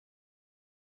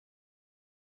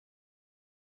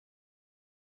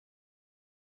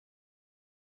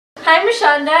Hi, I'm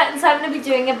Rashonda, and so I'm going to be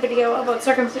doing a video about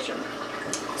circumcision.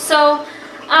 So,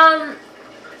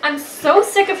 I'm so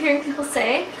sick of hearing people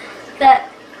say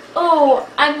that, oh,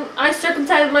 I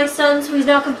circumcised my son so he's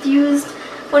not confused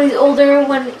when he's older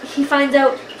when he finds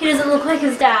out he doesn't look like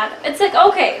his dad. It's like,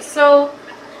 okay, so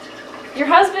your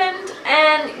husband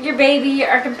and your baby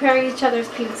are comparing each other's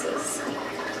penises.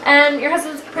 And your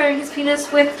husband's comparing his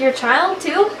penis with your child,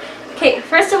 too? Okay,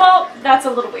 first of all, that's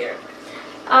a little weird.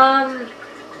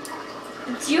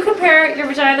 Do you compare your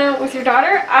vagina with your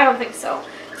daughter? I don't think so.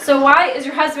 So why is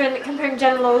your husband comparing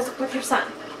genitals with your son?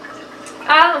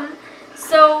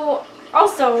 So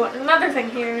also, another thing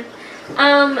here.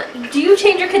 Do you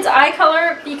change your kid's eye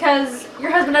color because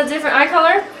your husband has different eye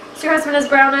color? So your husband has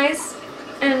brown eyes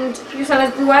and your son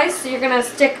has blue eyes, so you're going to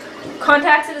stick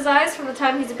contacts in his eyes from the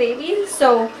time he's a baby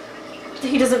so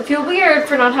he doesn't feel weird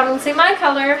for not having the same eye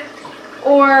color,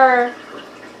 or,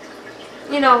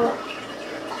 you know,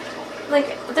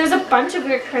 like, there's a bunch of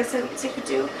weird comparisons you could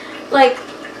do. Like,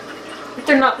 if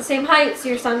they're not the same height, so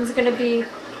your son's going to be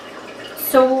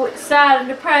so sad and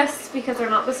depressed because they're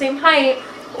not the same height,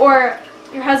 or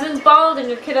your husband's bald and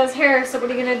your kid has hair, so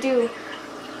what are you going to do?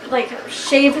 Like,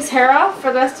 shave his hair off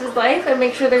for the rest of his life and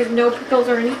make sure there's no prickles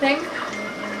or anything,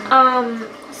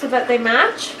 so that they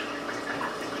match?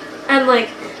 And like,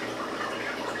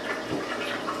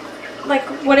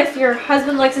 what if your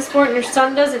husband likes a sport and your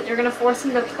son doesn't? You're going to force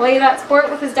him to play that sport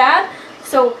with his dad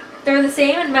so they're the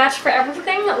same and match for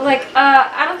everything? Like,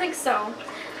 I don't think so.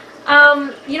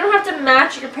 You don't have to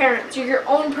match your parents. You're your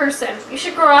own person. You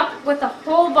should grow up with a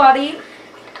whole body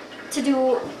to do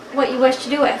what you wish to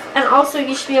do with. And also,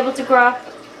 you should be able to grow up,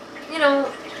 you know,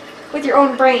 with your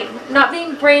own brain. Not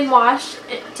being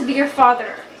brainwashed to be your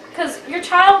father. Because your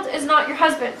child is not your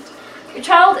husband. Your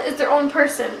child is their own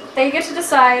person. They get to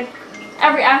decide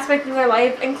every aspect of their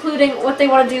life, including what they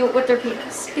want to do with their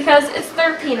penis. Because it's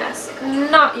their penis,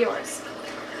 not yours.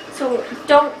 So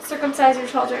don't circumcise your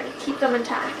children. Keep them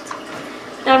intact.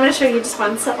 Now I'm going to show you just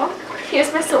one sole.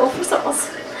 Here's my sole for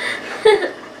soles.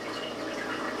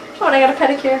 Oh, and I got a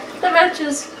pedicure that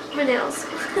matches my nails.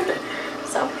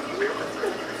 So,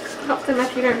 hopefully my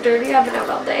feet aren't dirty. I've been out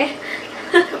all day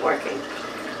working.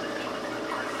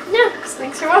 Yeah, so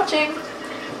thanks for watching.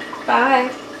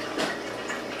 Bye.